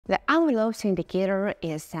The envelopes indicator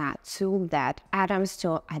is a tool that attempts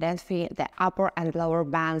to identify the upper and lower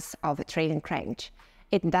bands of a trading range.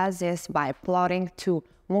 It does this by plotting two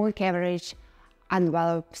moving average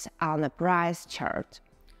envelopes on a price chart.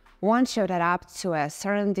 One shifted up to a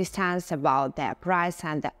certain distance above the price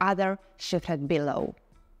and the other shifted below.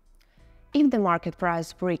 If the market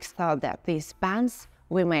price breaks through these bands,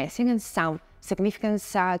 we may assign some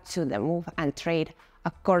significance to the move and trade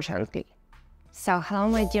accordingly. So hello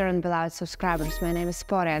my dear and beloved subscribers, my name is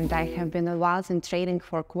Pori and I have been involved in trading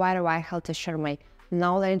for quite a while to share my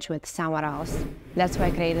knowledge with someone else. That's why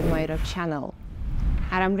I created my YouTube channel.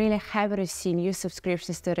 And I'm really happy to see new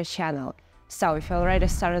subscriptions to the channel. So if you already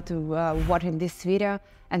started watching this video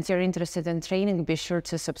and you're interested in trading, be sure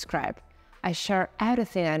to subscribe. I share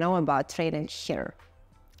everything I know about trading here.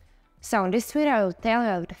 So in this video I will tell you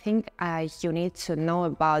everything you need to know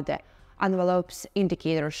about the envelopes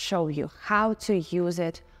indicator, show you how to use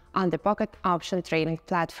it on the pocket option trading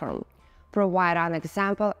platform, provide an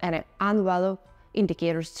example and an envelope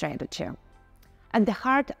indicator strategy. At the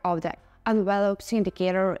heart of the envelopes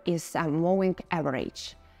indicator is a moving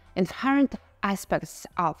average. Inherent aspects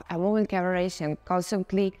of a moving average are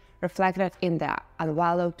constantly reflected in the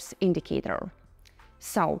envelopes indicator.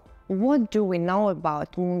 So, what do we know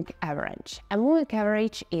about moving average? A moving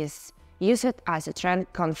average is used as a trend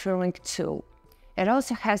confirming tool. It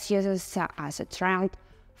also has uses as a trend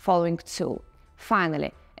following tool.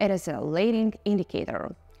 Finally, it is a leading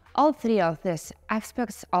indicator. All three of these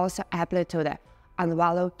aspects also apply to the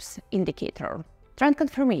envelopes indicator. Trend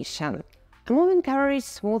confirmation. A moving average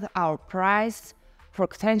smooths our price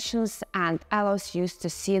fluctuations and allows you to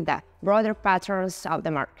see the broader patterns of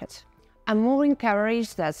the market. A moving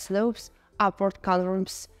average that slopes upward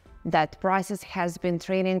confirms that prices has been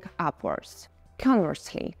trending upwards.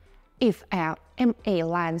 Conversely, if a MA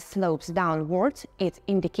line slopes downwards, it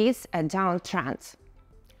indicates a downtrend.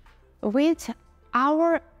 With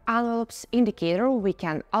our envelopes indicator, we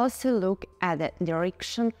can also look at the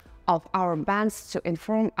direction of our bands to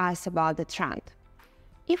inform us about the trend.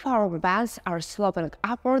 If our bands are sloping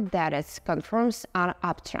upward, that is confirms an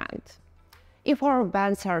uptrend. If our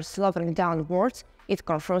bands are sloping downwards, it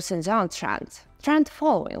confirms a downtrend. Trend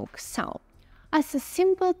following. So, as a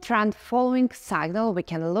simple trend following signal, we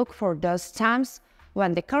can look for those times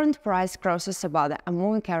when the current price crosses above a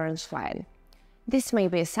moving average line. This may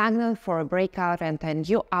be a signal for a breakout and a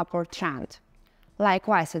new upward trend.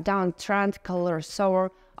 Likewise, a downtrend colors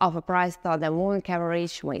over of a price through the moving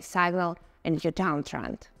average may signal a new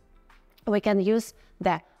downtrend. We can use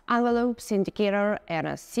the envelopes indicator in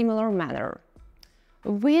a similar manner.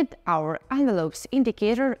 With our envelopes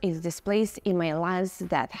indicator is displayed EMA lines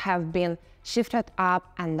that have been shifted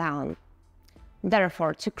up and down.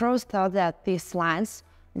 Therefore, to cross through these lines,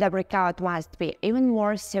 the breakout must be even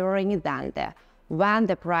more severe than when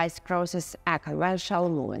the price crosses a conventional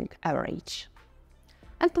moving average.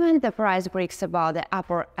 And when the price breaks above the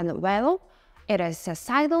upper envelope, it is a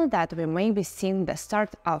signal that we may be seeing the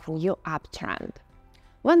start of a new uptrend.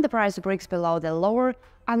 When the price breaks below the lower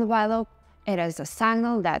envelope, it is a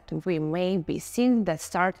signal that we may be seeing the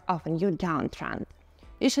start of a new downtrend.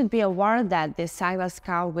 You should be aware that these signals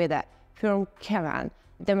come with a firm caveat.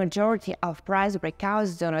 The majority of price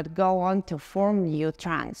breakouts do not go on to form new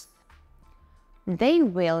trends. They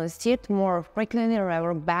will instead more frequently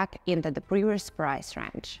revert back into the previous price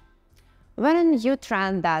range. When a new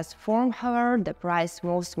trend does form, however, the price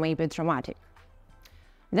moves may be dramatic.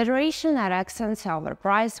 The duration and extent of a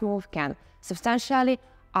price move can substantially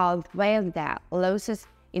outweigh the losses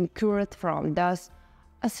incurred from those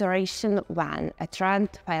oscillations when a trend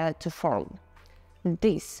failed to form.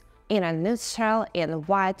 This, in a nutshell, is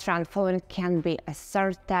why trend following can be a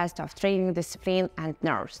third test of trading discipline and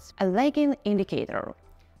nerves. A lagging indicator.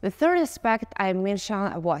 The third aspect I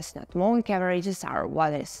mentioned was that moving averages are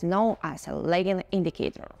what is known as a lagging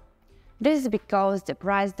indicator. This is because the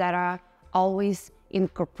price data always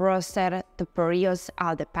incorporates the periods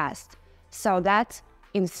of the past, so that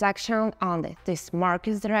inflection on this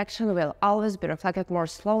market's direction will always be reflected more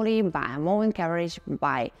slowly by a moving average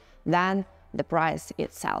than the price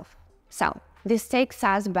itself. So, this takes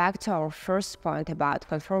us back to our first point about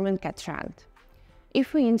confirming a trend.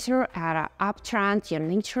 If we enter at an uptrend, you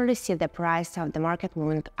naturally see the price of the market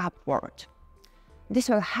moving upward. This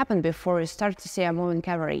will happen before you start to see a moving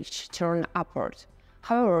average turn upward.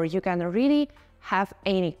 However, you can really have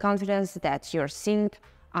any confidence that you're seeing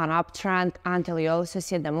an uptrend until you also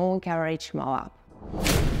see the moving average move up.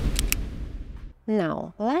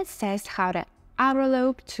 Now, let's test how the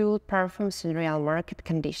envelope tool performs in real market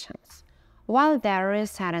conditions. While there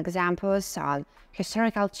is an examples on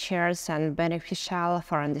historical charts and beneficial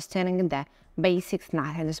for understanding the basics,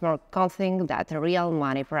 nothing is more confident than the real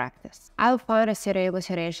money practice. I'll find a suitable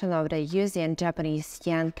situation of the USD and Japanese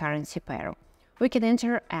yen currency pair. We can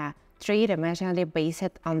enter a trade immediately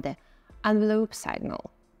based on the envelope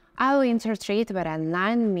signal. I will enter trade with a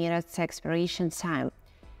 9 minutes expiration time.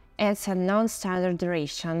 It's a non-standard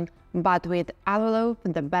duration, but with envelope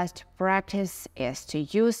the best practice is to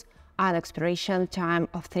use an expiration time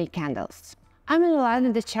of 3 candles. I'm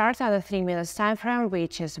analyzing the chart on a 3 minutes time frame,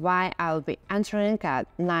 which is why I'll be entering a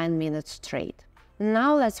 9 minutes trade.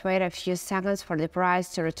 Now let's wait a few seconds for the price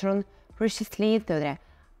to return precisely to the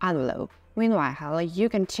envelope. Meanwhile, you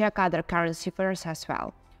can check other currency pairs as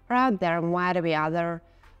well. Perhaps there might be other,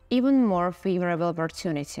 even more favorable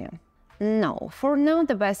opportunity. No, for now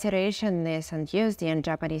the best situation is on USD and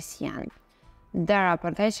Japanese yen. There are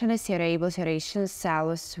potentially suitable situations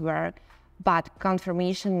elsewhere, but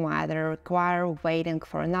confirmation might require waiting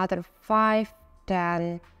for another 5,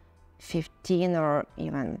 10, 15 or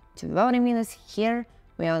even 20 minutes. Here,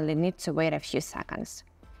 we only need to wait a few seconds.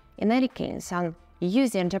 In any case, on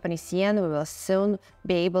USD and Japanese yen, we will soon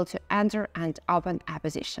be able to enter and open a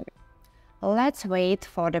position. Let's wait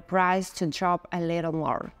for the price to drop a little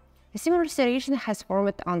more. A similar situation has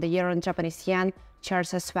formed on the euro and Japanese yen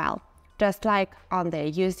charts as well, just like on the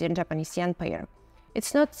USD and Japanese yen pair.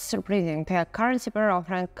 It's not surprising the currency pair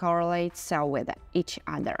often correlates with each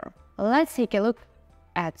other. Let's take a look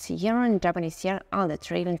at euro and Japanese yen on the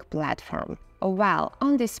trading platform. Well,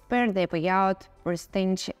 on this pair the payout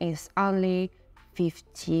percentage is only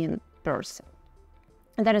 15%.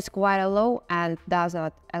 That is quite low and does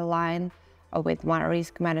not align with my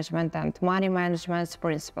risk management and money management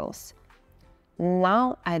principles.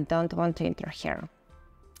 Now I don't want to enter here.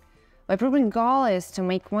 My primary goal is to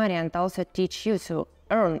make money and also teach you to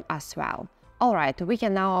earn as well. Alright, we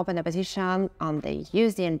can now open a position on the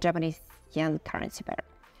USD and Japanese yen currency pair.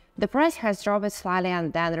 The price has dropped slightly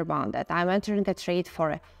and then rebounded. I'm entering a trade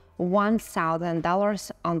for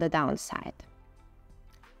 $1,000 on the downside.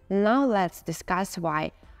 Now let's discuss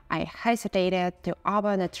why I hesitated to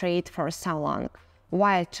open a trade for so long,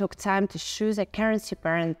 why it took time to choose a currency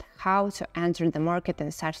pair and how to enter the market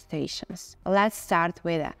in such situations. Let's start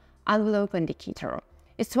with the envelope indicator.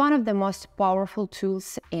 It's one of the most powerful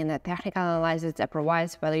tools in a technical analysis that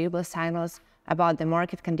provides valuable signals about the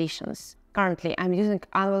market conditions. Currently, I'm using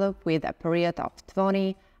envelope with a period of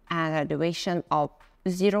 20 and a duration of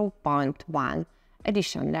 0.1.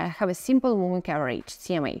 Additionally, I have a simple moving average,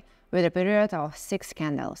 CMA, with a period of 6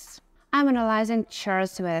 candles. I'm analyzing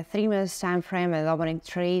charts with a 3 minutes time frame and opening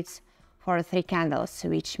trades for 3 candles,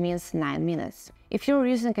 which means 9 minutes. If you're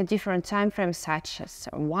using a different time frame such as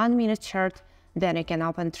a 1 minute chart, then you can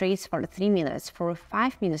open trades for 3 minutes. For a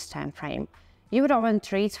 5 minutes time frame, you would open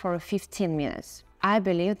trades for 15 minutes. I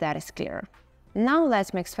believe that is clear. Now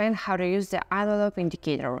let me explain how to use the envelope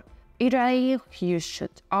indicator. Ideally, you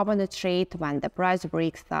should open a trade when the price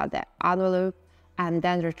breaks through the envelope and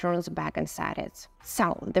then returns back inside it.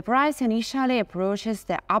 So, the price initially approaches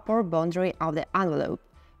the upper boundary of the envelope,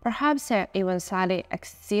 perhaps even slightly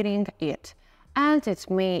exceeding it, and it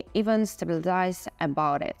may even stabilize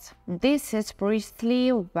about it. This is precisely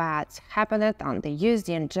what happened on the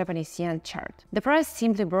USD and Japanese yen chart. The price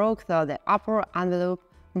simply broke through the upper envelope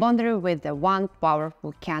boundary with the one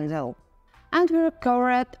powerful candle. And we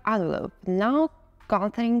recovered envelope, now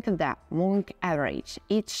counting the moving average.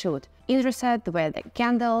 It should intersect with the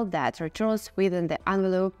candle that returns within the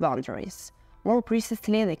envelope boundaries. More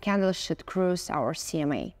precisely, the candle should cross our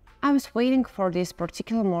CMA. I was waiting for this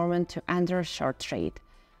particular moment to enter a short trade.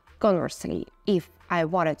 Conversely, if I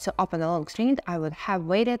wanted to open a long trade, I would have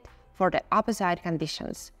waited for the opposite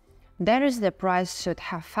conditions. That is, the price should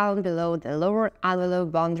have fallen below the lower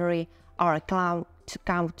envelope boundary or come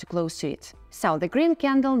too close to it. So the green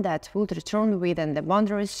candle that would return within the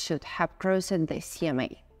boundaries should have crossed the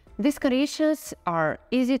CMA. These conditions are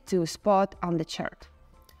easy to spot on the chart,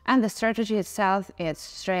 and the strategy itself is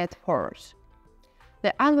straightforward.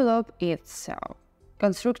 The envelope is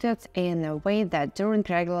constructed in a way that during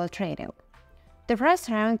regular trading, the price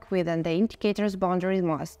ranks within the indicator's boundary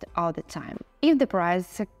most of the time. If the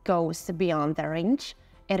price goes beyond the range,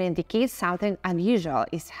 it indicates something unusual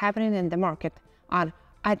is happening in the market on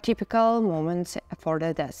atypical moments for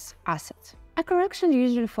this asset. A correction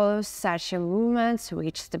usually follows such movements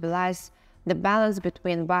which stabilize the balance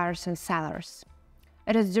between buyers and sellers.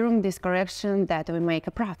 It is during this correction that we make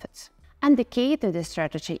a profit. And the key to this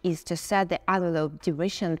strategy is to set the envelope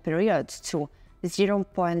duration period to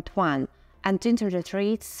 0.1 and enter the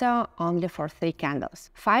trade only for 3 candles.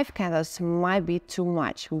 5 candles might be too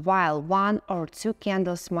much, while 1 or 2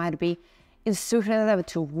 candles might be insufficient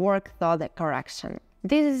to work through the correction.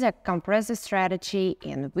 This is a compressive strategy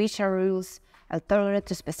in which our rules are tailored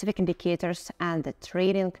to specific indicators and the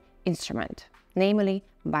trading instrument, namely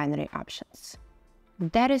binary options.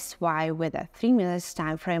 That is why with a 3 minutes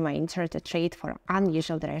time frame I entered the trade for an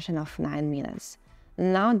unusual duration of 9 minutes.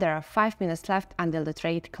 Now there are 5 minutes left until the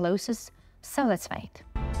trade closes, so let's wait.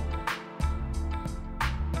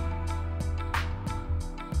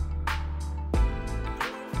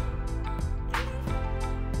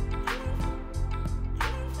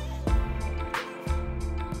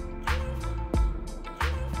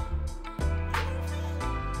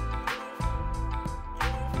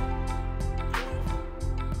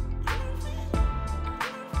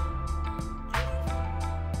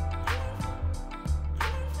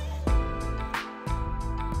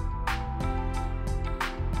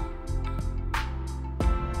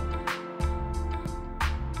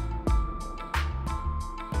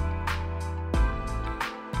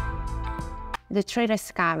 The trade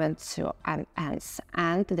is coming to an end,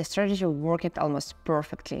 and the strategy worked almost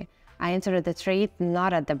perfectly. I entered the trade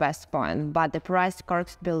not at the best point, but the price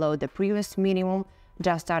corked below the previous minimum,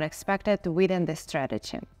 just unexpected within the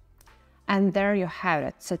strategy. And there you have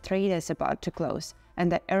it, the trade is about to close,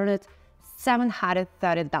 and I earned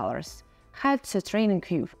 $730. Head to Trading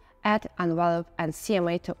Cube, add envelope and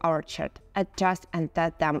CMA to our chart, adjust and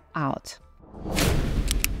test them out.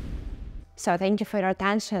 So thank you for your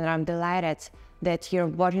attention, and I'm delighted that you're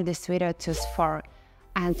watching this video to far.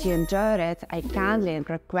 And if you enjoyed it, I kindly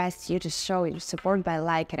request you to show your support by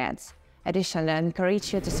liking it. Additionally, I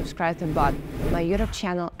encourage you to subscribe to both my YouTube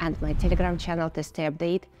channel and my Telegram channel to stay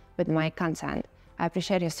updated with my content. I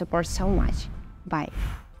appreciate your support so much. Bye.